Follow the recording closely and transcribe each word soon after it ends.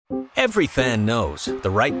Every fan knows the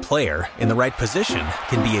right player in the right position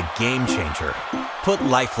can be a game changer. Put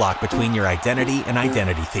LifeLock between your identity and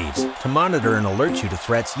identity thieves to monitor and alert you to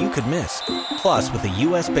threats you could miss. Plus, with a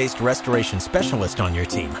U.S.-based restoration specialist on your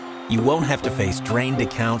team, you won't have to face drained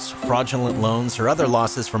accounts, fraudulent loans, or other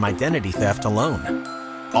losses from identity theft alone.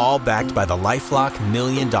 All backed by the LifeLock $1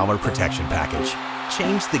 Million Protection Package.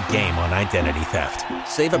 Change the game on identity theft.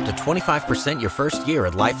 Save up to 25% your first year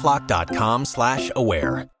at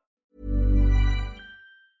LifeLock.com/aware.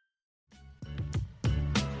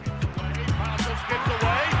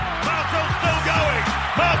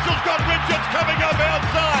 Marshall's got Richards coming up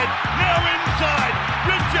outside, now inside,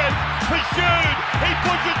 Richards pursued, he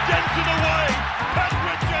pushes Jensen away, Pat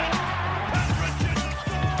Richards has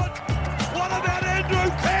scored. What about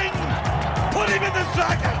Andrew King? Put him in the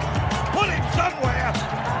circuit, put him somewhere,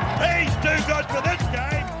 he's too good for this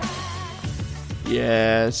game.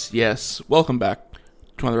 Yes, welcome back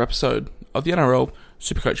to another episode of the NRL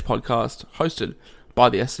Supercoach podcast, hosted by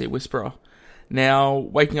the SC Whisperer. Now,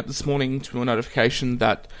 waking up this morning to a notification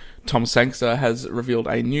that Tom Sangster has revealed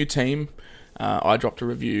a new team. I dropped a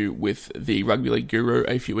review with the Rugby League Guru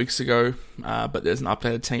a few weeks ago, but there's an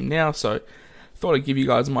updated team now, so thought I'd give you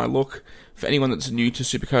guys my look. For anyone that's new to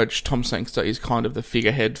Supercoach, Tom Sangster is kind of the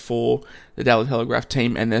figurehead for the Daily Telegraph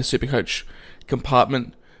team and their Supercoach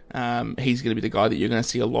compartment. He's going to be the guy that you're going to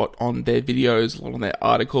see a lot on their videos, a lot on their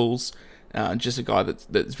articles. Just a guy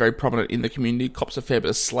that's very prominent in the community, cops a fair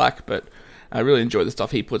bit of slack, but I really enjoy the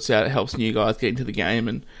stuff he puts out. It helps new guys get into the game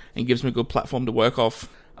and gives them a good platform to work off.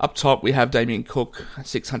 Up top, we have Damien Cook,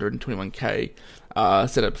 621k.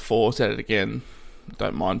 Said it before, said it again.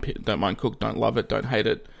 Don't mind Cook, don't love it, don't hate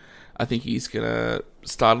it. I think he's going to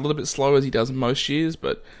start a little bit slow as he does in most years,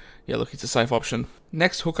 but yeah, look, it's a safe option.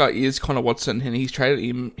 Next hooker is Connor Watson, and he's traded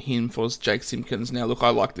him for Jake Simpkins. Now, look, I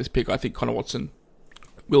like this pick. I think Connor Watson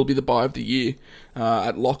will be the buy of the year.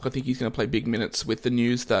 At lock, I think he's going to play big minutes with the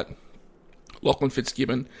news that Lachlan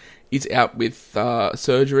Fitzgibbon is out with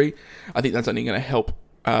surgery. I think that's only going to help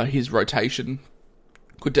his rotation.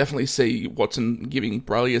 Could definitely see Watson giving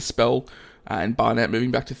Brayley a spell and Barnett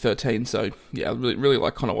moving back to 13. So, yeah, I really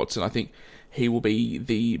like Connor Watson. I think he will be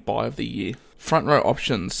the buy of the year. Front row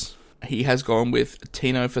options. He has gone with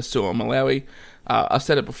Tino for Su'a Malawi. I've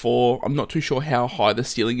said it before. I'm not too sure how high the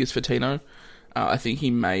ceiling is for Tino. I think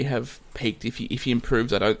he may have peaked if he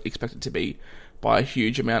improves. I don't expect it to be by a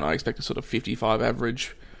huge amount. I expect a sort of 55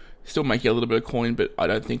 average. Still make you a little bit of coin, but I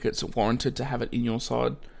don't think it's warranted to have it in your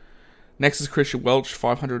side. Next is Christian Welch,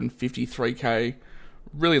 553k.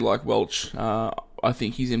 Really like Welch. I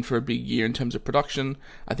think he's in for a big year in terms of production.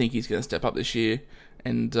 I think he's going to step up this year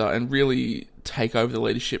and really take over the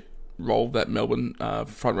leadership role that Melbourne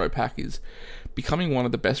front row pack is becoming one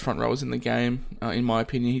of the best front rowers in the game, in my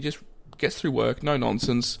opinion. He just gets through work, no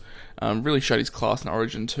nonsense. Really showed his class in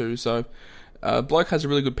Origin too, so bloke has a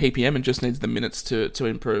really good PPM and just needs the minutes to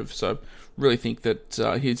improve. So really think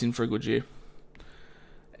that he's in for a good year.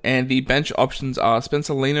 And the bench options are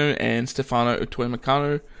Spencer Lino and Stefano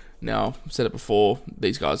Utoimakanu. Now, I've said it before,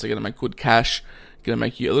 these guys are going to make good cash, going to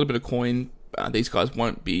make you a little bit of coin. These guys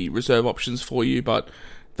won't be reserve options for you, but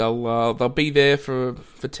they'll be there for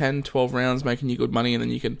 10, 12 rounds, making you good money, and then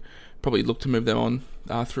you can probably look to move them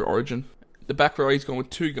on through Origin. The back row, he's gone with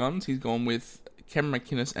two guns. He's gone with Cameron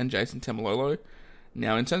McInnes and Jason Tamalolo.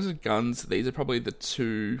 Now, in terms of guns, these are probably the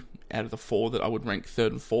two out of the four that I would rank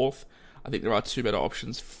third and fourth. I think there are two better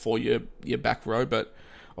options for your back row, but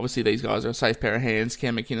obviously these guys are a safe pair of hands.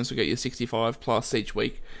 Cam McInnes will get you 65 plus each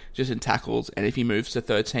week just in tackles, and if he moves to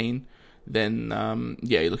 13, then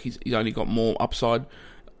look, he's only got more upside.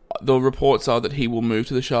 The reports are that he will move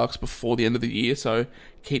to the Sharks before the end of the year, so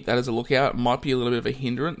keep that as a lookout. It might be a little bit of a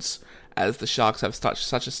hindrance, as the Sharks have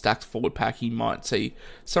such a stacked forward pack. He might see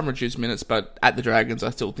some reduced minutes, but at the Dragons,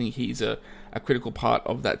 I still think he's a critical part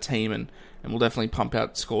of that team and will definitely pump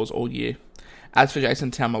out scores all year. As for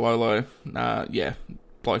Jason Tamalolo,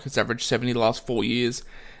 bloke has averaged 70 the last 4 years.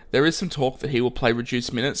 There is some talk that he will play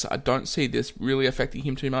reduced minutes. I don't see this really affecting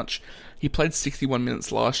him too much. He played 61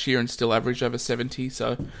 minutes last year and still averaged over 70,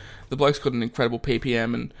 so the bloke's got an incredible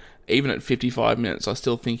PPM, and even at 55 minutes, I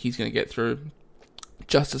still think he's going to get through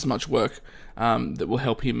just as much work that will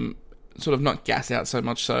help him sort of not gas out so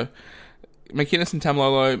much. So McInnes and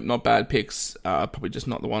Tamalolo, not bad picks, probably just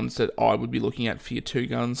not the ones that I would be looking at for your two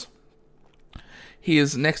guns.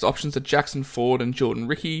 His next options are Jackson Ford and Jordan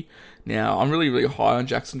Ricky. Now, I'm really, really high on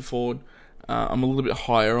Jackson Ford. I'm a little bit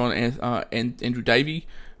higher on Andrew Davey.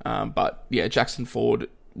 But yeah, Jackson Ford,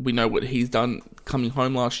 we know what he's done coming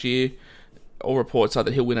home last year. All reports are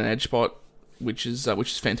that he'll win an edge spot, which is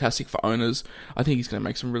fantastic for owners. I think he's going to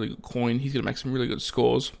make some really good coin. He's going to make some really good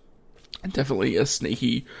scores. and definitely a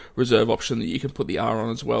sneaky reserve option that you can put the R on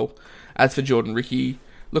as well. As for Jordan Ricky,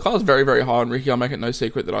 look, I was very, very high on Ricky. I'll make it no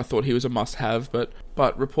secret that I thought he was a must-have, but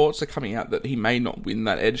reports are coming out that he may not win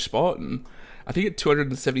that edge spot, and I think at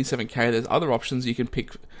 277k, there's other options you can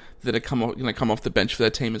pick that are going to come off the bench for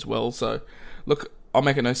their team as well. So, look, I'll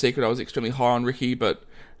make it no secret, I was extremely high on Ricky, but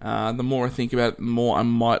the more I think about it, the more I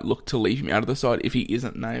might look to leave him out of the side if he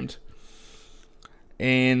isn't named.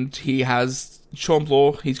 And he has Sean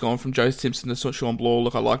Bloor. He's gone from Joe Simpson to Sean Bloor.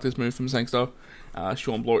 Look, I like this move from Sangster.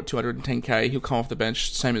 Sean Bloor at 210k. He'll come off the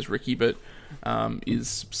bench, same as Ricky, but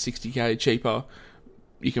is 60k cheaper.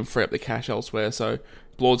 You can free up the cash elsewhere. So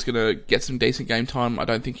Bloor's going to get some decent game time. I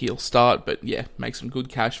don't think he'll start, but yeah, make some good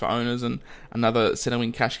cash for owners and another centre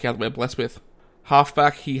wing cash cow that we're blessed with.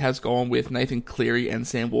 Halfback, he has gone with Nathan Cleary and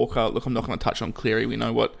Sam Walker. Look, I'm not going to touch on Cleary. We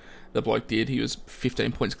know what the bloke did. He was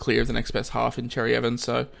 15 points clear of the next best half in Cherry Evans,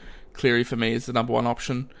 so Cleary for me is the number one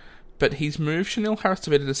option. But he's moved Chanel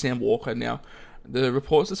Harris-Tavita to Sam Walker. Now, the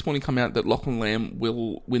reports this morning come out that Lachlan Lamb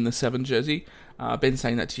will win the 7 jersey. I've been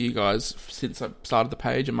saying that to you guys since I started the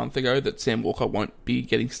page a month ago, that Sam Walker won't be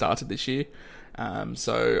getting started this year.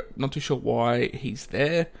 So, not too sure why he's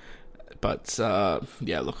there. But,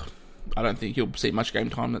 yeah, look, I don't think he'll see much game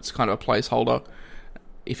time. That's kind of a placeholder.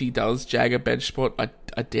 If he does jag a bench spot,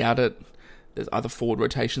 I doubt it. There's other forward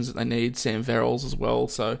rotations that they need, Sam Verrills as well.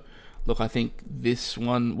 So, look, I think this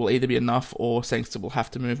one will either be enough or Sangster will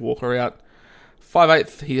have to move Walker out.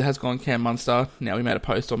 5/8, he has gone Cam Munster. Now, we made a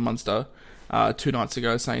post on Munster 2 nights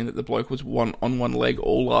ago saying that the bloke was on one leg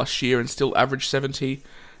all last year and still averaged 70.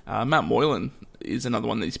 Matt Moylan is another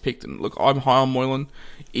one that he's picked. And look, I'm high on Moylan.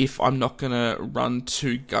 If I'm not going to run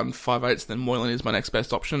 2 gun 5/8s, then Moylan is my next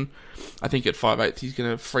best option. I think at 5/8, he's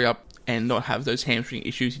going to free up and not have those hamstring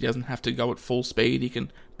issues. He doesn't have to go at full speed. He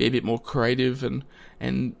can be a bit more creative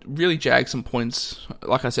and really jag some points.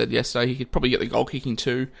 Like I said yesterday, he could probably get the goal kicking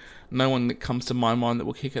too. No one that comes to my mind that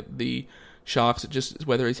will kick at the Sharks. It just is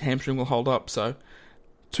whether his hamstring will hold up. So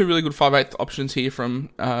 2 really good 5/8 options here from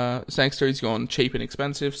Sangster. He's gone cheap and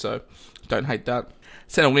expensive, so don't hate that.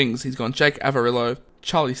 Centre wings, he's gone Jake Averillo,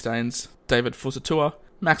 Charlie Staines, David Fusatua,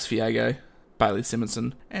 Max Fiago, Bailey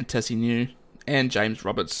Simonson, and Tessie New, and James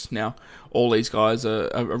Roberts. Now, all these guys are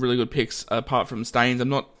really good picks. Apart from Staines, I'm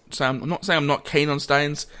not saying I'm not keen on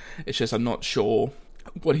Staines. It's just I'm not sure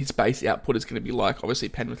what his base output is going to be like. Obviously,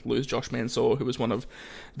 Penrith lose Josh Mansour, who was one of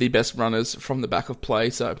the best runners from the back of play.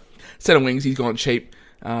 So, centre wings, he's gone cheap.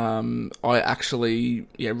 I actually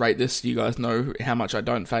rate this. You guys know how much I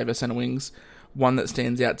don't favour centre wings. One that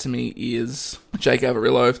stands out to me is Jake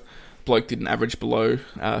Averillo. Bloke didn't average below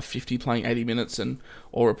 50 playing 80 minutes, and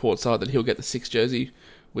all reports are that he'll get the 6 jersey,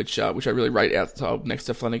 which I really rate outside next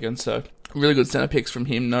to Flanagan. So really good centre picks from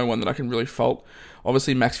him. No one that I can really fault.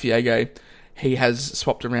 Obviously Max Fiago, he has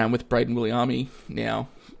swapped around with Braden Williami. Now,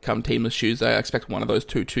 come Teamless Tuesday, I expect one of those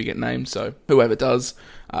two to get named. So whoever does,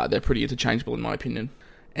 they're pretty interchangeable in my opinion.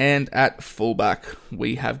 And at fullback,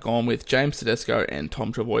 we have gone with James Tedesco and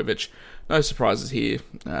Tom Trbojevic. No surprises here.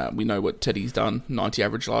 We know what Teddy's done. 90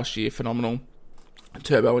 average last year, phenomenal.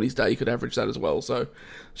 Turbo on his day could average that as well. So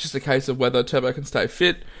it's just a case of whether Turbo can stay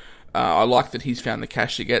fit. I like that he's found the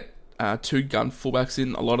cash to get 2 gun fullbacks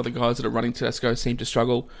in. A lot of the guys that are running Tedesco seem to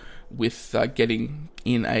struggle with getting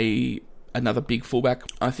in another big fullback.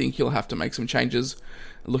 I think he'll have to make some changes.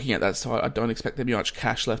 Looking at that side, I don't expect there to be much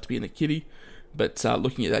cash left to be in the kitty. But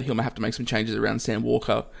looking at that, he'll have to make some changes around Sam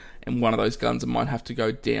Walker, and one of those guns might have to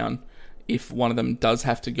go down. If one of them does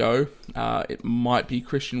have to go, it might be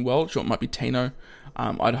Christian Welch, or it might be Tino.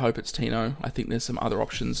 I'd hope it's Tino. I think there's some other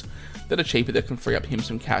options that are cheaper that can free up him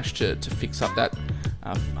some cash to fix up that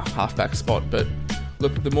halfback spot. But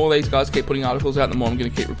look, the more these guys keep putting articles out, the more I'm going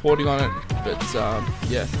to keep reporting on it. But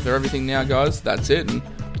yeah, for everything now, guys, that's it. And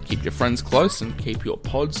keep your friends close and keep your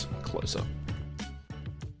pods closer.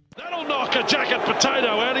 Knock a jacket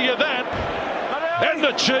potato out of you, that. And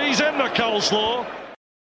the cheese and the coleslaw.